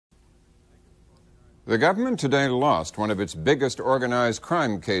The government today lost one of its biggest organized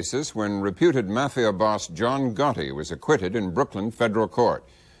crime cases when reputed mafia boss John Gotti was acquitted in Brooklyn federal court.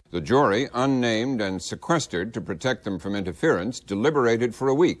 The jury, unnamed and sequestered to protect them from interference, deliberated for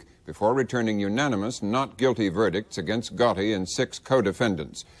a week before returning unanimous not guilty verdicts against Gotti and 6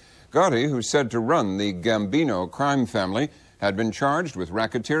 co-defendants. Gotti, who's said to run the Gambino crime family, had been charged with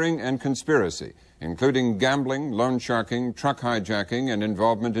racketeering and conspiracy, including gambling, loan sharking, truck hijacking, and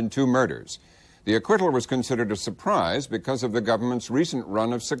involvement in 2 murders. The acquittal was considered a surprise because of the government's recent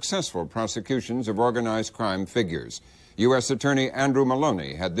run of successful prosecutions of organized crime figures. U.S. Attorney Andrew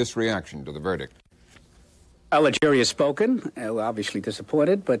Maloney had this reaction to the verdict. Well, the jury has spoken. We're obviously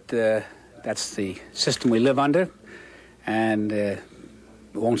disappointed, but that's the system we live under, and it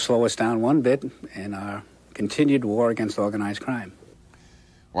won't slow us down one bit in our continued war against organized crime.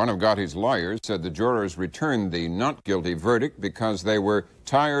 One of Gotti's lawyers said the jurors returned the not guilty verdict because they were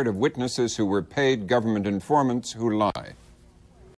tired of witnesses who were paid government informants who lie.